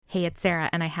Hey, it's Sarah,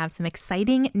 and I have some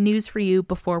exciting news for you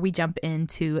before we jump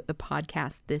into the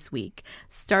podcast this week.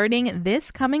 Starting this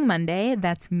coming Monday,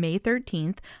 that's May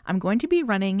 13th, I'm going to be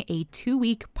running a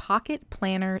 2-week pocket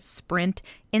planner sprint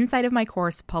inside of my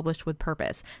course, Published with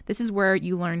Purpose. This is where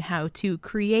you learn how to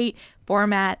create,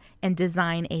 format, and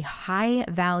design a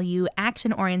high-value,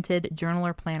 action-oriented journal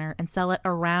or planner and sell it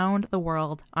around the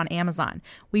world on Amazon.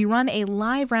 We run a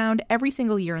live round every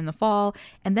single year in the fall,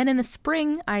 and then in the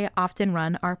spring, I often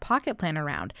run our pocket planner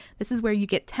round. This is where you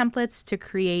get templates to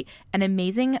create an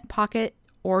amazing pocket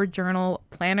or journal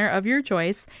planner of your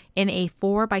choice in a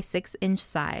 4x6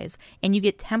 size. And you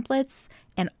get templates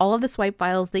and all of the swipe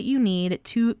files that you need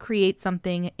to create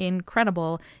something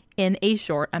incredible in a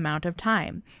short amount of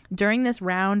time. During this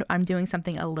round, I'm doing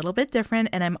something a little bit different,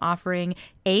 and I'm offering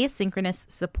asynchronous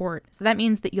support. So that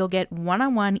means that you'll get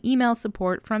one-on-one email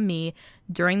support from me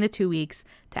during the 2 weeks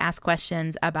to ask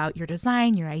questions about your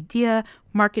design, your idea,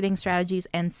 marketing strategies,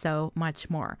 and so much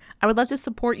more. I would love to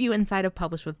support you inside of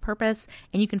Publish with Purpose,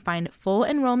 and you can find full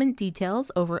enrollment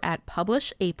details over at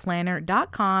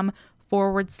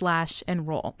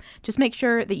publishaplanner.com/enroll. Just make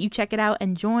sure that you check it out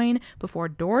and join before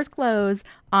doors close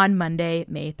on Monday,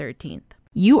 May 13th.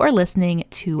 You are listening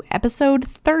to episode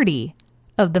 30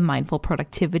 of the Mindful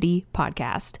Productivity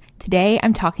Podcast. Today,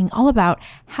 I'm talking all about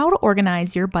how to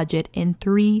organize your budget in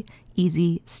 3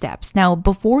 easy steps. Now,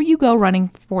 before you go running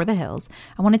for the hills,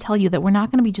 I want to tell you that we're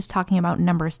not going to be just talking about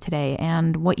numbers today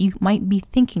and what you might be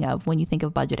thinking of when you think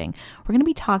of budgeting. We're going to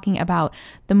be talking about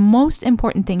the most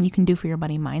important thing you can do for your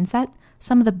money mindset,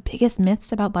 some of the biggest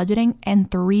myths about budgeting, and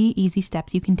 3 easy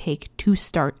steps you can take to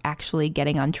start actually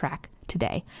getting on track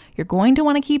today. You're going to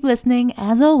want to keep listening,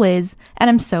 as always, and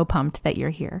I'm so pumped that you're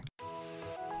here.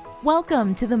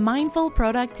 Welcome to the Mindful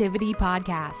Productivity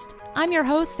Podcast. I'm your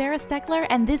host, Sarah Steckler,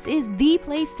 and this is the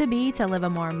place to be to live a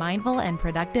more mindful and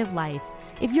productive life.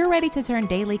 If you're ready to turn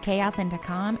daily chaos into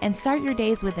calm and start your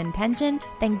days with intention,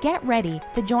 then get ready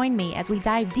to join me as we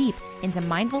dive deep into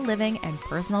mindful living and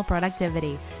personal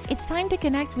productivity. It's time to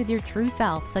connect with your true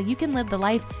self so you can live the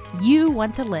life you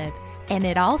want to live, and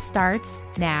it all starts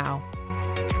now.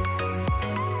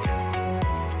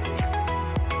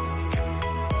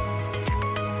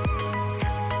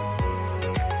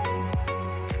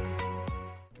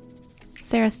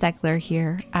 Sarah Steckler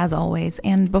here, as always,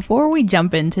 and before we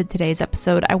jump into today's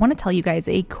episode, I want to tell you guys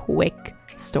a quick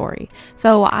story.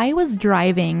 So I was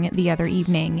driving the other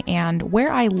evening, and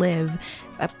where I live,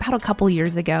 about a couple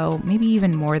years ago, maybe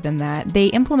even more than that, they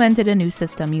implemented a new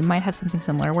system. You might have something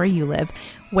similar where you live,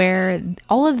 where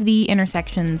all of the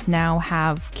intersections now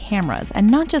have cameras, and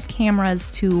not just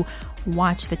cameras to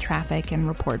watch the traffic and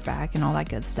report back and all that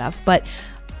good stuff, but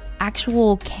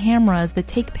actual cameras that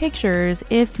take pictures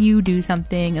if you do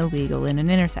something illegal in an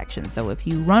intersection. So if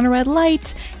you run a red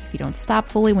light, if you don't stop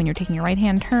fully when you're taking a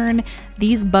right-hand turn,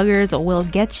 these buggers will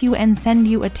get you and send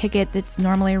you a ticket that's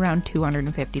normally around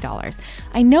 $250.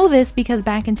 I know this because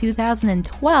back in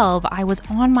 2012, I was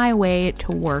on my way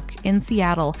to work in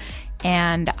Seattle,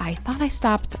 and I thought I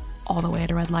stopped all the way at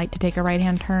a red light to take a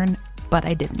right-hand turn, but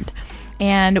I didn't.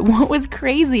 And what was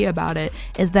crazy about it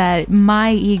is that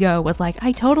my ego was like,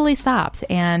 I totally stopped.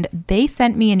 And they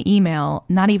sent me an email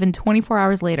not even 24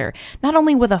 hours later, not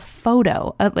only with a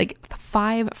photo of like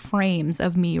 5 frames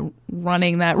of me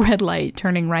running that red light,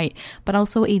 turning right, but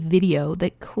also a video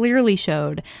that clearly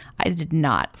showed I did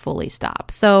not fully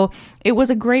stop. So it was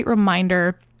a great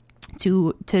reminder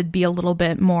to be a little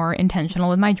bit more intentional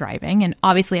with my driving. And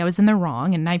obviously I was in the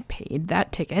wrong and I paid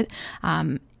that ticket.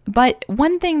 But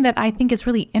one thing that I think is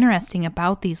really interesting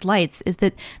about these lights is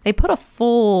that they put a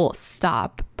full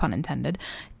stop, pun intended,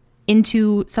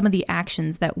 into some of the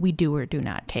actions that we do or do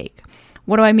not take.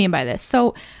 What do I mean by this?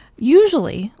 So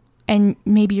usually, and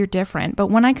maybe you're different,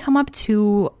 but when I come up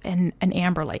to an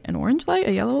amber light, an orange light,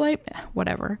 a yellow light,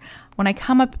 whatever, when I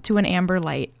come up to an amber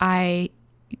light, I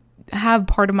have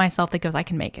part of myself that goes, I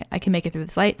can make it. I can make it through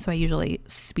this light, so I usually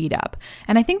speed up.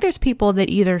 And I think there's people that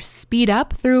either speed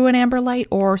up through an amber light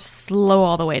or slow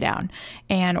all the way down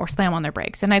or slam on their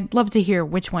brakes. And I'd love to hear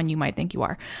which one you might think you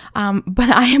are.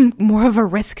 But I am more of a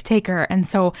risk taker, and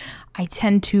so I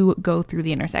tend to go through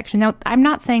the intersection. Now, I'm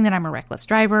not saying that I'm a reckless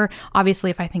driver. Obviously,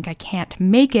 if I think I can't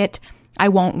make it, I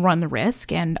won't run the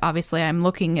risk. And obviously, I'm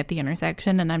looking at the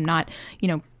intersection and I'm not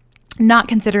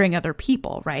considering other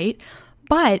people, right?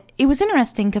 But it was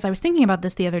interesting because I was thinking about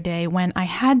this the other day when I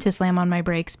had to slam on my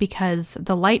brakes because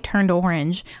the light turned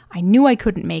orange. I knew I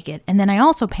couldn't make it. And then I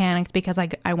also panicked because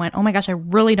I went, oh my gosh, I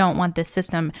really don't want this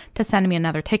system to send me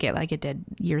another ticket like it did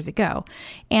years ago.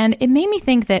 And it made me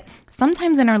think that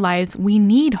sometimes in our lives, we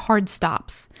need hard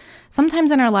stops.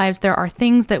 Sometimes in our lives, there are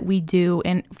things that we do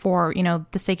for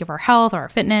the sake of our health or our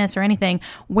fitness or anything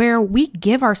where we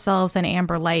give ourselves an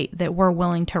amber light that we're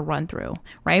willing to run through,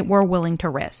 right? We're willing to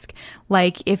risk.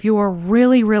 Like if you're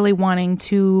really, really wanting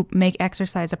to make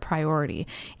exercise a priority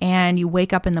and you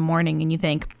wake up in the morning and you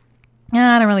think,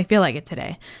 I don't really feel like it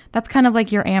today. That's kind of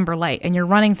like your amber light and you're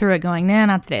running through it going, nah,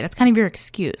 not today. That's kind of your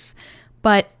excuse.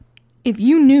 But if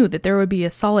you knew that there would be a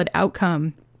solid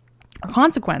outcome or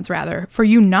consequence rather, for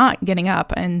you not getting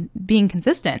up and being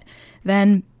consistent,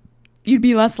 then you'd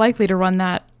be less likely to run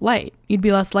that light. You'd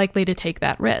be less likely to take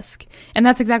that risk. And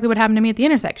that's exactly what happened to me at the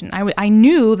intersection. I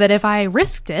knew that if I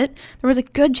risked it, there was a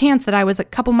good chance that I was a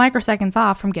couple microseconds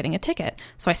off from getting a ticket.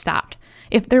 So I stopped.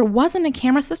 If there wasn't a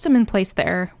camera system in place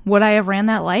there, would I have ran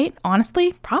that light?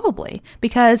 Honestly, probably,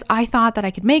 because I thought that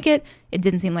I could make it. It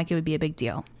didn't seem like it would be a big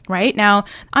deal, right? Now,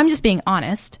 I'm just being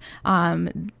honest.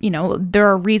 There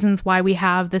are reasons why we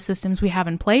have the systems we have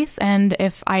in place. And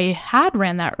if I had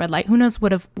ran that red light, who knows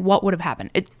what would have happened?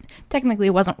 It technically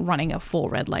wasn't running a full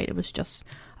red light. It was just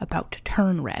about to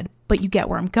turn red, but you get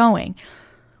where I'm going.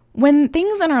 When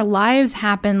things in our lives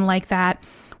happen like that,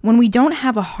 when we don't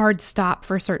have a hard stop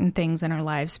for certain things in our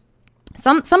lives,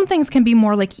 some things can be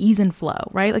more like ease and flow,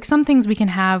 right? Like some things we can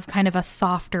have kind of a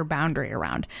softer boundary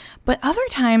around. But other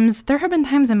times, there have been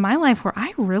times in my life where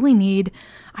I really need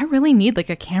like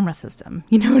a camera system.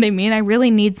 You know what I mean? I really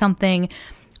need something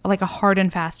like a hard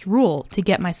and fast rule to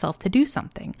get myself to do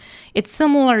something. It's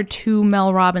similar to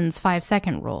Mel Robbins'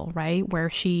 5-second rule, right?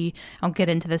 Where I'll get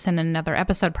into this in another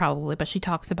episode probably, but she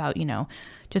talks about,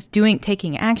 just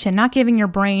taking action, not giving your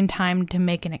brain time to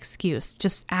make an excuse,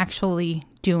 just actually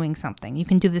doing something. You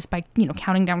can do this by,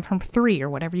 counting down from 3 or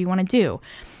whatever you want to do.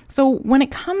 So when it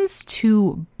comes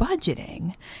to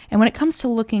budgeting and when it comes to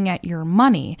looking at your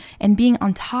money and being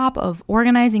on top of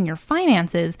organizing your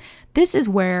finances, this is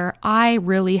where I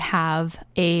really have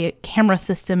a camera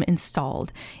system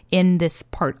installed in this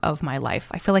part of my life.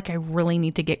 I feel like I really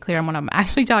need to get clear on what I'm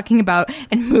actually talking about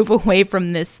and move away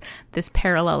from this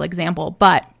parallel example.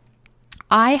 But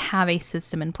I have a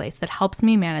system in place that helps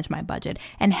me manage my budget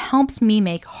and helps me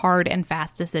make hard and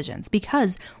fast decisions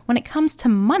because when it comes to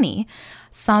money,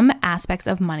 some aspects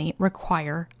of money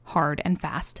require hard and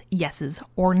fast yeses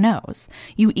or nos.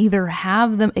 You either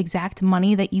have the exact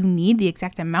money that you need, the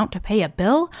exact amount to pay a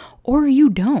bill, or you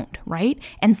don't, right?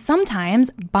 And sometimes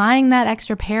buying that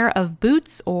extra pair of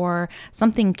boots or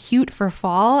something cute for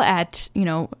fall at,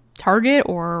 Target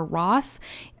or Ross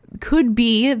could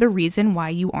be the reason why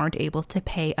you aren't able to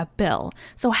pay a bill.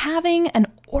 So having an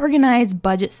organized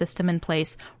budget system in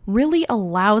place really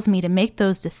allows me to make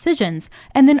those decisions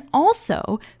and then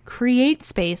also create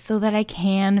space so that I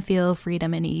can feel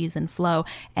freedom and ease and flow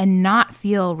and not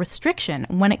feel restriction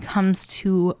when it comes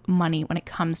to money, when it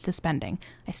comes to spending.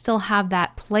 I still have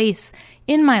that place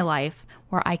in my life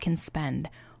where I can spend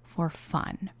for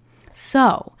fun.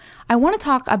 So I want to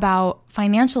talk about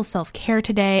financial self-care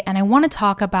today, and I want to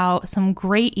talk about some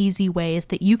great, easy ways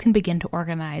that you can begin to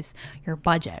organize your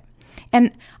budget.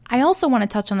 And I also want to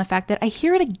touch on the fact that I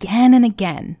hear it again and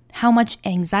again, how much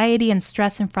anxiety and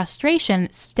stress and frustration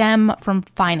stem from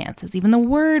finances. Even the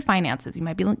word finances, you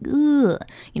might be like, ugh,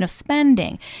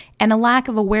 spending, and a lack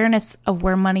of awareness of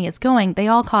where money is going, they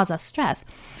all cause us stress.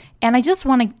 And I just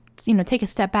want to take a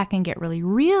step back and get really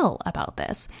real about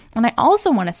this. And I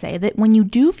also want to say that when you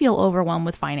do feel overwhelmed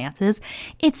with finances,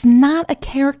 it's not a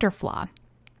character flaw.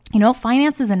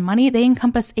 Finances and money, they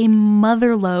encompass a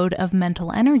motherload of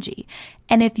mental energy.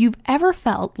 And if you've ever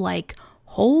felt like,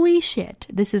 holy shit,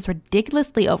 this is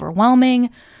ridiculously overwhelming,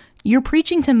 you're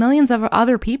preaching to millions of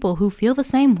other people who feel the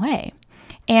same way.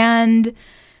 And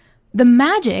the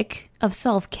magic of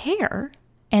self-care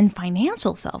and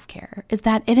financial self-care is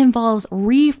that it involves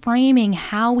reframing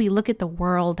how we look at the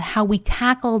world, how we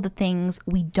tackle the things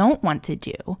we don't want to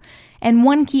do. And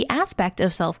one key aspect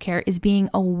of self-care is being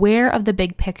aware of the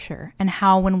big picture and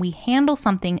how when we handle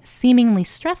something seemingly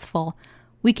stressful,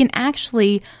 we can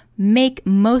actually make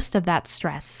most of that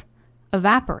stress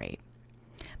evaporate.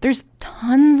 There's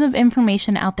tons of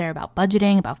information out there about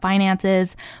budgeting, about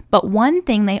finances, but one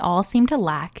thing they all seem to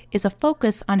lack is a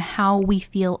focus on how we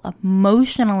feel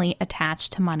emotionally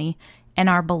attached to money and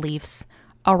our beliefs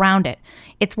around it.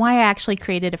 It's why I actually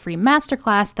created a free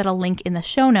masterclass that I'll link in the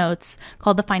show notes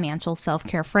called the Financial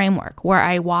Self-Care Framework, where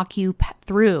I walk you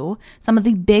through some of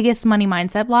the biggest money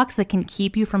mindset blocks that can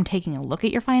keep you from taking a look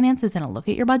at your finances and a look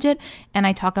at your budget. And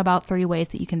I talk about 3 ways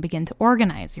that you can begin to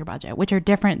organize your budget, which are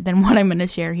different than what I'm going to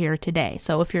share here today.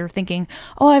 So if you're thinking,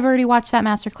 oh, I've already watched that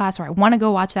masterclass, or I want to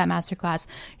go watch that masterclass,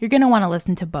 you're going to want to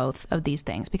listen to both of these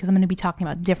things, because I'm going to be talking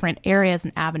about different areas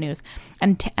and avenues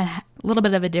and a little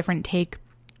bit of a different take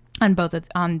on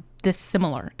on this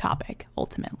similar topic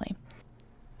ultimately.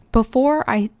 Before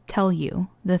I tell you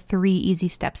the 3 easy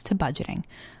steps to budgeting,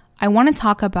 I want to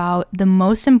talk about the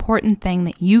most important thing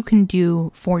that you can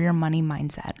do for your money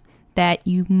mindset that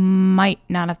you might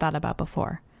not have thought about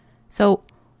before. So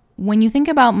when you think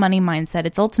about money mindset,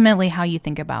 it's ultimately how you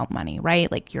think about money,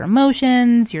 right? Like your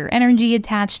emotions, your energy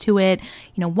attached to it,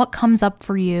 what comes up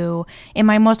for you. In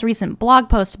my most recent blog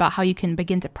post about how you can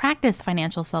begin to practice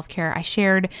financial self-care, I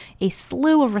shared a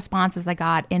slew of responses I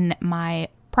got in my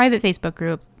private Facebook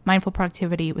group, Mindful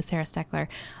Productivity with Sarah Steckler,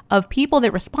 of people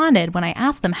that responded when I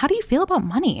asked them, how do you feel about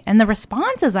money? And the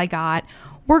responses I got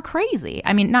were crazy.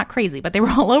 I mean, not crazy, but they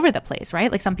were all over the place,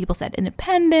 right? Like some people said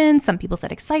independence, some people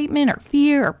said excitement or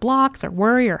fear or blocks or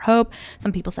worry or hope.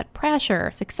 Some people said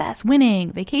pressure, success,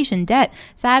 winning, vacation, debt,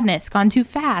 sadness, gone too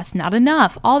fast, not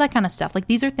enough, all that kind of stuff. Like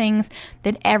these are things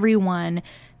that everyone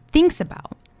thinks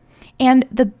about. And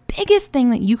the biggest thing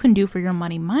that you can do for your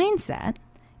money mindset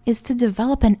is to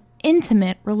develop an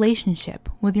intimate relationship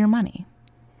with your money.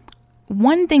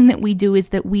 One thing that we do is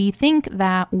that we think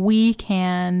that we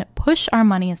can push our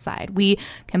money aside. We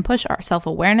can push our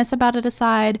self-awareness about it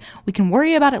aside. We can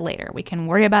worry about it later. We can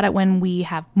worry about it when we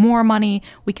have more money.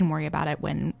 We can worry about it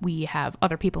when we have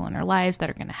other people in our lives that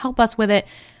are going to help us with it.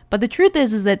 But the truth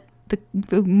is that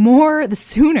the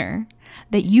sooner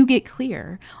that you get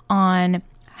clear on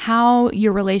how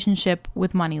your relationship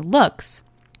with money looks,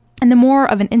 and the more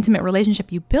of an intimate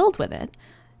relationship you build with it,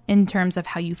 in terms of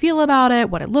how you feel about it,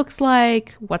 what it looks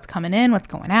like, what's coming in, what's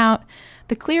going out,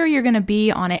 the clearer you're going to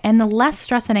be on it, and the less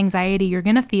stress and anxiety you're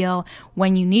going to feel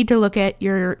when you need to look at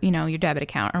your debit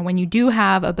account, or when you do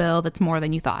have a bill that's more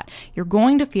than you thought. You're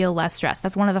going to feel less stressed.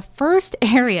 That's one of the first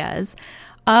areas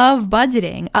of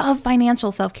budgeting, of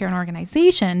financial self-care and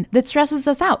organization that stresses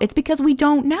us out. It's because we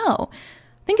don't know.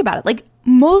 Think about it. Like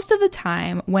most of the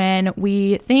time when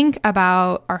we think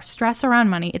about our stress around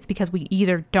money, it's because we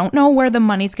either don't know where the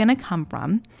money's going to come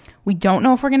from. We don't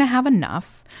know if we're going to have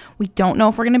enough. We don't know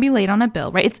if we're going to be late on a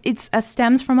bill, right? It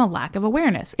stems from a lack of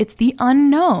awareness. It's the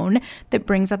unknown that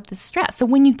brings up the stress. So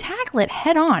when you tackle it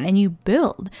head on and you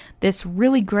build this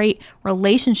really great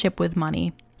relationship with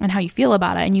money and how you feel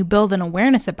about it, and you build an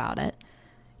awareness about it,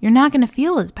 you're not going to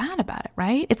feel as bad about it,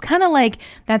 right? It's kind of like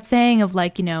that saying of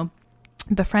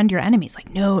befriend your enemies,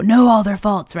 like know all their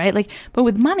faults, right? But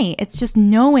with money, it's just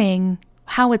knowing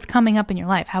how it's coming up in your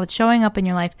life, how it's showing up in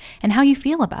your life, and how you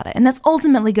feel about it. And that's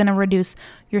ultimately going to reduce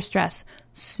your stress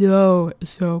so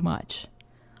much.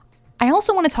 I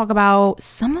also want to talk about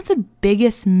some of the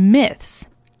biggest myths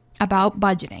about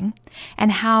budgeting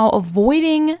and how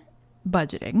avoiding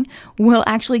budgeting will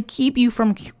actually keep you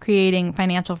from creating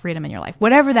financial freedom in your life,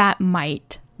 whatever that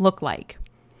might look like.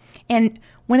 And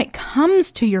when it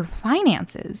comes to your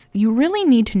finances, you really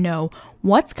need to know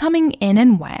what's coming in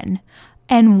and when,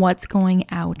 and what's going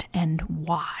out and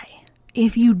why.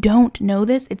 If you don't know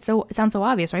this, it sounds so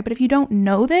obvious, right? But if you don't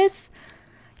know this,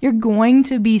 you're going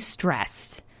to be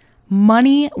stressed.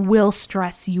 Money will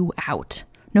stress you out,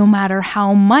 no matter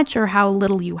how much or how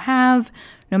little you have,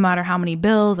 no matter how many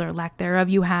bills or lack thereof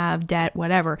you have, debt,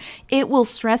 whatever. It will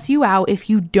stress you out if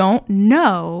you don't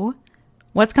know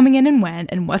what's coming in and when,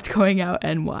 and what's going out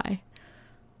and why.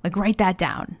 Write that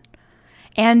down.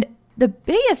 And the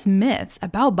biggest myths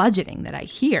about budgeting that I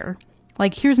hear,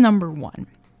 here's number 1,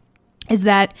 is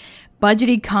that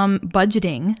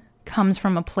budgeting comes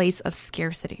from a place of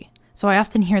scarcity. So I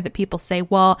often hear that people say,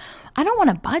 well, I don't want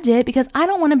to budget because I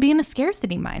don't want to be in a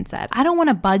scarcity mindset. I don't want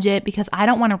to budget because I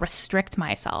don't want to restrict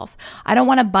myself. I don't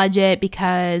want to budget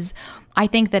because I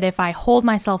think that if I hold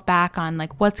myself back on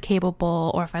what's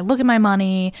capable, or if I look at my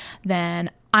money, then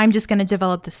I'm just going to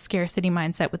develop this scarcity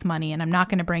mindset with money and I'm not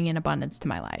going to bring in abundance to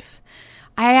my life.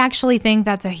 I actually think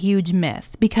that's a huge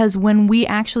myth, because when we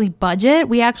actually budget,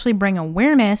 we actually bring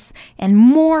awareness and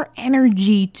more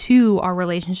energy to our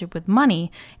relationship with money.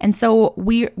 And so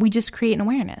we just create an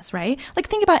awareness, right?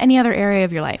 Think about any other area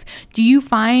of your life. Do you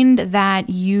find that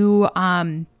you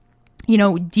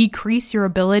decrease your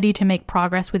ability to make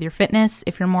progress with your fitness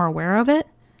if you're more aware of it?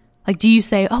 Do you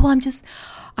say, oh,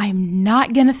 I'm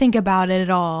not going to think about it at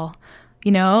all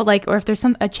Like, or if there's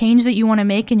a change that you want to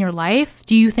make in your life,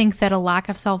 do you think that a lack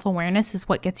of self-awareness is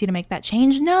what gets you to make that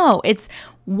change? No, it's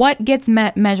what gets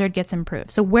measured gets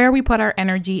improved. So where we put our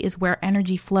energy is where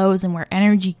energy flows and where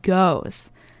energy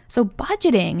goes. So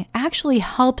budgeting actually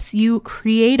helps you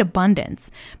create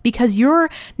abundance because you're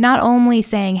not only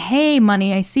saying, hey,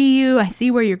 money, I see you. I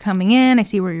see where you're coming in. I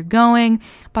see where you're going.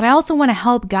 But I also want to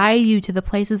help guide you to the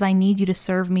places I need you to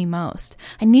serve me most.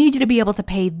 I need you to be able to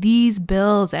pay these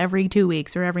bills every 2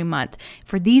 weeks or every month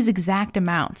for these exact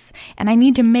amounts. And I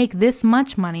need to make this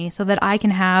much money so that I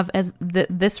can have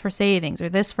this for savings or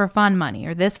this for fun money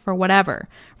or this for whatever,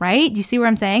 right? Do you see what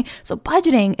I'm saying? So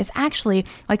budgeting is actually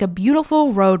like a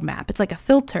beautiful roadmap. It's like a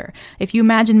filter. If you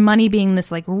imagine money being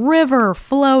this like river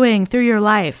flowing through your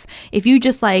life, if you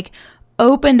just like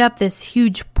opened up this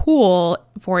huge pool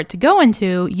for it to go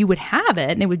into, you would have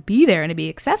it and it would be there and it'd be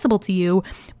accessible to you.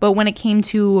 But when it came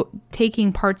to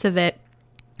taking parts of it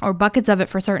or buckets of it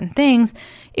for certain things,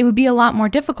 it would be a lot more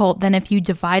difficult than if you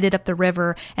divided up the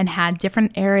river and had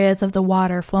different areas of the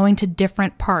water flowing to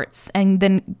different parts and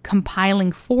then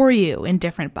compiling for you in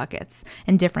different buckets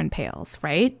and different pails,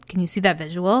 right? Can you see that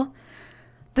visual?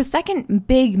 The second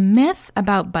big myth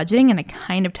about budgeting, and I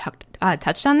kind of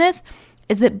touched on this,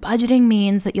 is that budgeting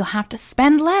means that you'll have to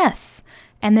spend less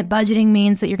and that budgeting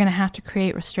means that you're going to have to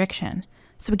create restriction.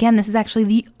 So again, this is actually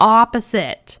the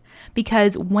opposite.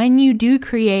 Because when you do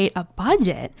create a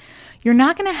budget, you're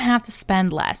not going to have to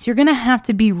spend less. You're going to have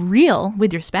to be real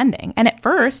with your spending. And at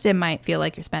first, it might feel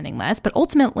like you're spending less, but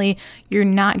ultimately, you're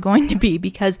not going to be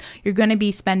because you're going to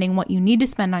be spending what you need to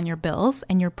spend on your bills,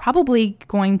 and you're probably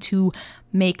going to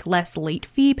make less late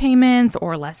fee payments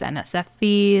or less NSF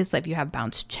fees. If you have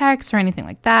bounced checks or anything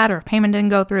like that, or if payment didn't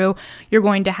go through, you're not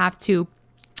going to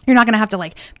have to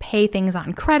like pay things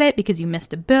on credit because you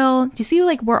missed a bill. Do you see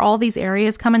like where all these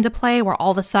areas come into play, where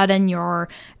all of a sudden you're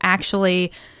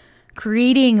actually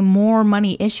creating more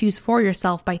money issues for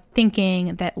yourself by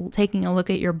thinking that taking a look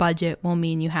at your budget will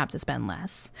mean you have to spend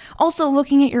less? Also,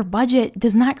 looking at your budget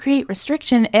does not create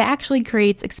restriction. It actually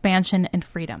creates expansion and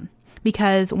freedom.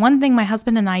 Because one thing my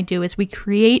husband and I do is we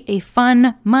create a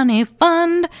fun money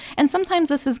fund. And sometimes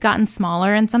this has gotten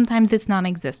smaller and sometimes it's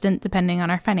non-existent depending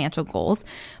on our financial goals.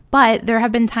 But there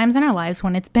have been times in our lives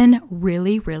when it's been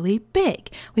really, really big.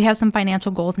 We have some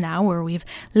financial goals now where we've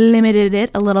limited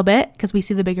it a little bit because we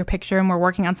see the bigger picture and we're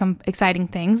working on some exciting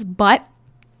things. But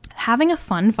having a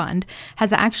fun fund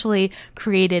has actually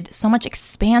created so much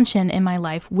expansion in my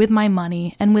life with my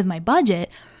money and with my budget,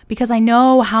 because I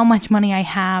know how much money I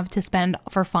have to spend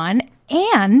for fun,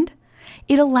 and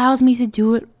it allows me to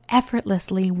do it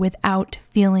effortlessly without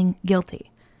feeling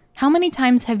guilty. How many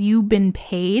times have you been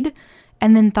paid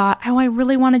and then thought, oh, I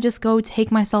really want to just go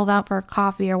take myself out for a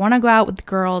coffee, or I want to go out with the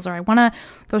girls, or I want to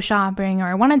go shopping, or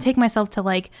I want to take myself to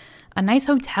like a nice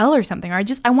hotel or something, or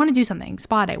I want to do something,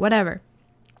 spa day, whatever.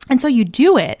 And so you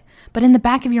do it, but in the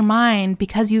back of your mind,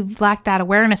 because you've lacked that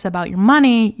awareness about your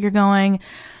money, you're going,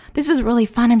 this is really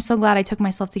fun. I'm so glad I took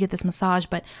myself to get this massage,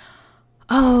 but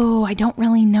I don't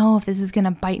really know if this is going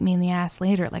to bite me in the ass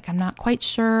later. Like, I'm not quite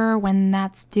sure when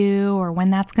that's due or when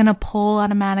that's going to pull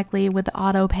automatically with the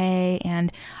auto pay.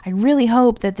 And I really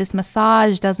hope that this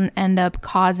massage doesn't end up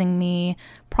causing me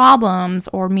problems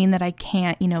or mean that I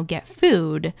can't, get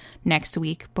food next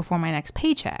week before my next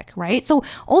paycheck, right? So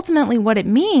ultimately what it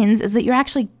means is that you're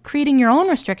actually creating your own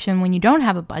restriction when you don't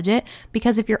have a budget,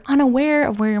 because if you're unaware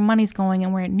of where your money's going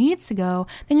and where it needs to go,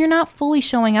 then you're not fully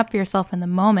showing up for yourself in the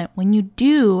moment when you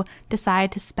do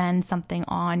decide to spend something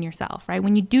on yourself, right?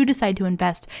 When you do decide to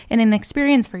invest in an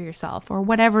experience for yourself or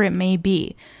whatever it may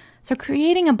be. So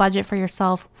creating a budget for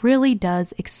yourself really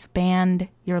does expand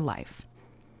your life.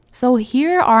 So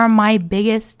here are my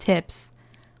biggest tips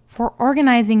for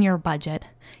organizing your budget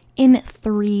in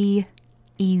 3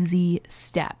 easy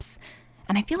steps.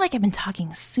 And I feel like I've been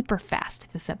talking super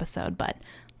fast this episode, but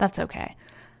that's okay.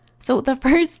 So the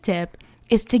first tip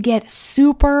is to get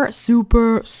super,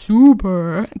 super,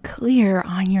 super clear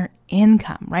on your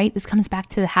income, right? This comes back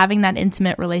to having that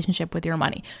intimate relationship with your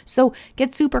money. So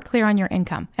get super clear on your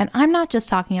income. And I'm not just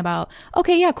talking about,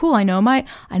 okay, yeah, cool. I know my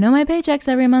paychecks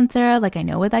every month, Sarah. Like, I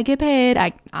know what I get paid.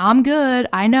 I'm good.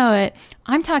 I know it.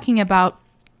 I'm talking about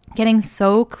getting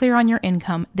so clear on your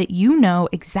income that you know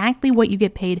exactly what you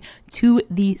get paid to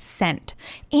the cent.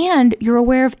 And you're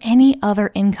aware of any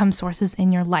other income sources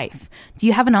in your life. Do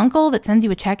you have an uncle that sends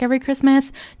you a check every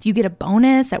Christmas? Do you get a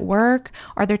bonus at work?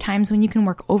 Are there times when you can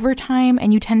work overtime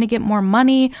and you tend to get more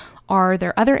money? Are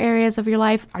there other areas of your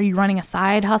life? Are you running a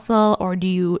side hustle, or do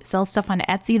you sell stuff on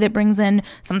Etsy that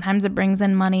sometimes it brings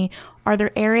in money? Are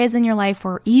there areas in your life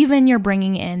where even you're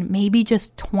bringing in maybe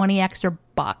just $20 extra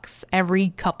 $100 every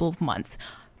couple of months.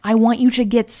 I want you to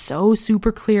get so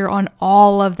super clear on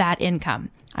all of that income.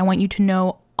 I want you to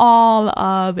know all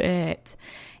of it.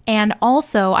 And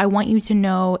also, I want you to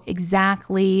know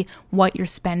exactly what you're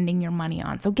spending your money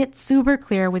on. So get super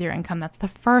clear with your income. That's the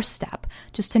first step,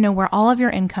 just to know where all of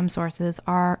your income sources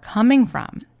are coming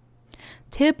from.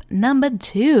 Tip number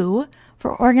 2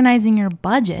 for organizing your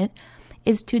budget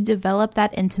is to develop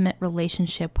that intimate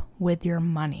relationship with your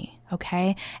money,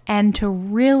 okay? And to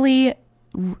really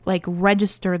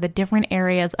register the different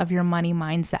areas of your money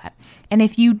mindset. And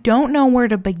if you don't know where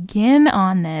to begin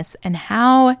on this and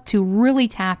how to really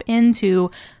tap into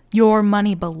your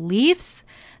money beliefs,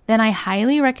 then I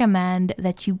highly recommend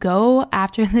that you go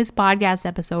after this podcast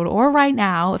episode or right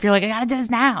now, if you're like, I gotta do this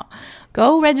now,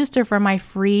 go register for my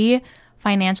free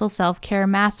financial self-care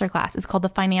masterclass. It's called the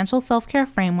Financial Self-Care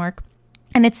Framework.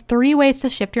 And it's 3 ways to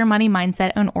shift your money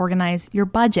mindset and organize your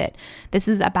budget. This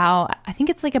is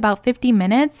about 50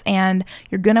 minutes, and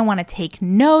you're going to want to take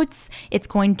notes. It's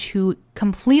going to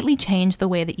completely change the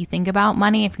way that you think about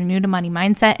money if you're new to money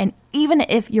mindset. And even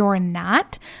if you're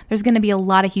not, there's going to be a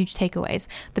lot of huge takeaways.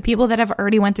 The people that have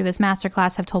already went through this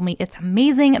masterclass have told me it's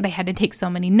amazing. They had to take so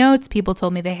many notes. People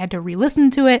told me they had to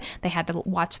re-listen to it. They had to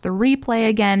watch the replay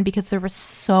again because there was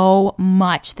so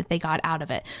much that they got out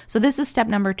of it. So this is step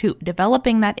number 2,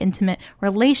 developing that intimate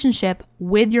relationship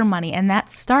with your money. And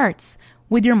that starts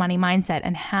with your money mindset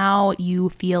and how you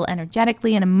feel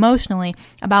energetically and emotionally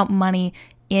about money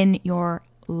in your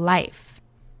life.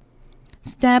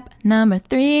 Step number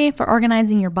 3 for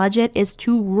organizing your budget is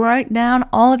to write down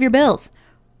all of your bills.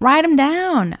 Write them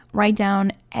down. Write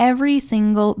down every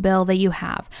single bill that you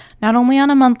have, not only on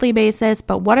a monthly basis,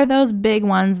 but what are those big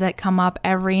ones that come up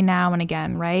every now and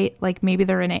again, right? Like maybe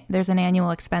there's an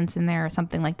annual expense in there or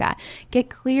something like that. Get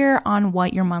clear on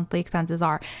what your monthly expenses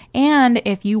are. And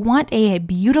if you want a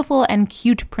beautiful and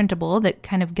cute printable that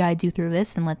kind of guides you through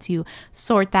this and lets you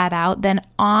sort that out, then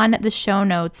on the show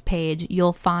notes page,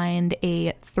 you'll find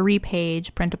a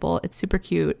 3-page printable. It's super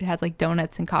cute. It has like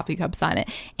donuts and coffee cups on it,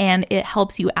 and it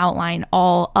helps you outline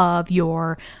all of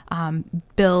your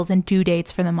bills and due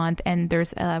dates for the month. And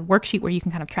there's a worksheet where you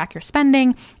can kind of track your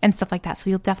spending and stuff like that.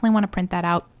 So you'll definitely want to print that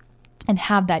out and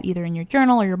have that either in your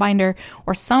journal or your binder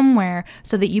or somewhere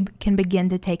so that you can begin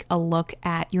to take a look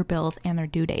at your bills and their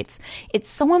due dates. It's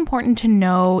so important to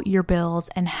know your bills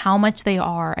and how much they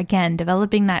are. Again,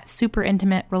 developing that super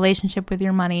intimate relationship with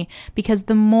your money, because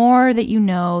the more that you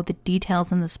know the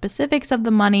details and the specifics of the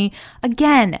money,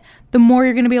 again, the more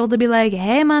you're going to be able to be like,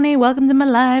 hey, money, welcome to my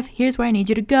life. Here's where I need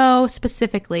you to go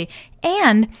specifically.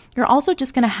 And you're also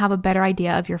just going to have a better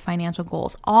idea of your financial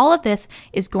goals. All of this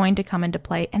is going to come into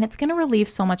play, and it's going to relieve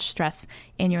so much stress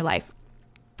in your life.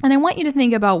 And I want you to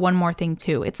think about one more thing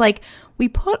too. It's like we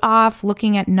put off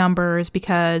looking at numbers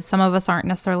because some of us aren't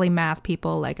necessarily math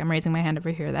people. Like I'm raising my hand over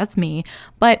here. That's me.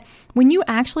 But when you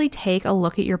actually take a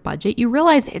look at your budget, you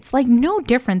realize it's like no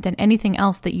different than anything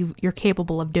else that you're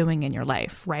capable of doing in your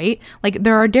life, right? Like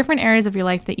there are different areas of your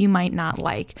life that you might not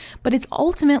like, but it's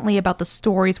ultimately about the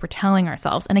stories we're telling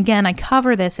ourselves. And again, I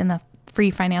cover this in the free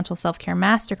financial self-care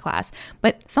masterclass,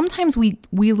 but sometimes we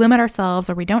limit ourselves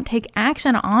or we don't take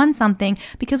action on something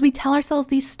because we tell ourselves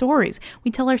these stories. We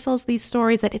tell ourselves these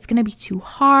stories that it's going to be too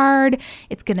hard,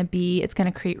 it's going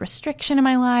to create restriction in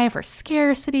my life or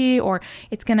scarcity, or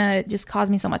it's going to just cause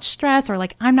me so much stress, or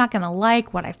like I'm not going to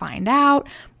like what I find out.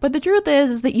 But the truth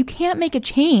is that you can't make a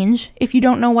change if you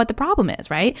don't know what the problem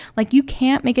is, right? Like you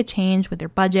can't make a change with your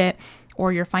budget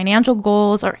or your financial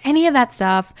goals or any of that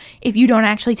stuff if you don't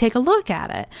actually take a look at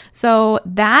it. So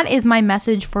that is my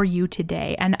message for you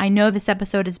today. And I know this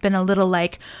episode has been a little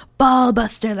like ball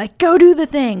buster, like go do the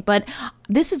thing, but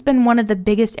this has been one of the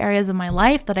biggest areas of my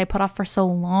life that I put off for so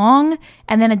long.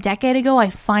 And then a decade ago, I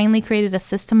finally created a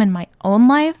system in my own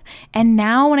life. And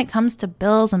now when it comes to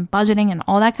bills and budgeting and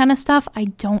all that kind of stuff, I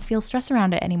don't feel stress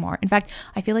around it anymore. In fact,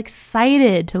 I feel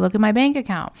excited to look at my bank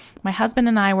account. My husband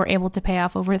and I were able to pay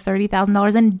off over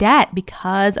 $30,000 in debt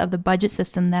because of the budget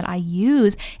system that I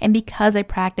use and because I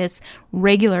practice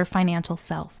regular financial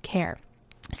self-care.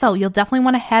 So you'll definitely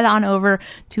want to head on over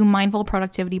to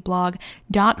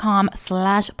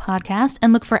mindfulproductivityblog.com/podcast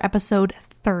and look for episode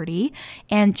 30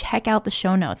 and check out the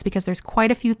show notes because there's quite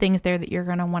a few things there that you're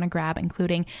going to want to grab,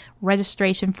 including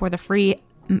registration for the free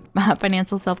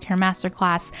financial self-care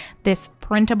masterclass, this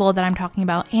printable that I'm talking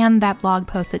about, and that blog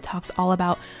post that talks all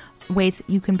about ways that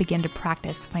you can begin to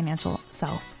practice financial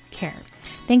self-care.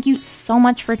 Thank you so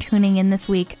much for tuning in this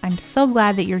week. I'm so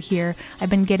glad that you're here. I've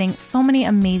been getting so many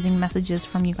amazing messages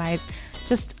from you guys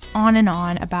just on and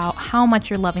on about how much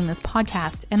you're loving this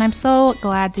podcast. And I'm so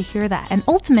glad to hear that. And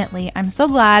ultimately, I'm so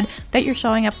glad that you're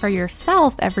showing up for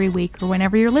yourself every week or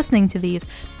whenever you're listening to these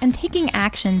and taking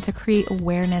action to create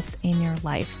awareness in your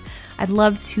life. I'd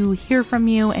love to hear from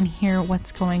you and hear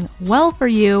what's going well for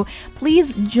you.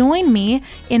 Please join me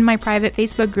in my private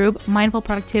Facebook group, Mindful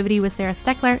Productivity with Sarah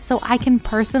Steckler, so I can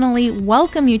personally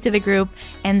welcome you to the group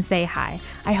and say hi.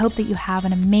 I hope that you have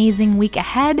an amazing week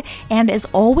ahead. And as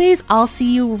always, I'll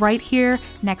see you right here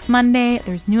next Monday.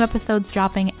 There's new episodes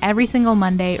dropping every single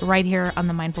Monday right here on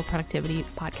the Mindful Productivity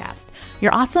podcast.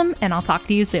 You're awesome, and I'll talk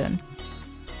to you soon.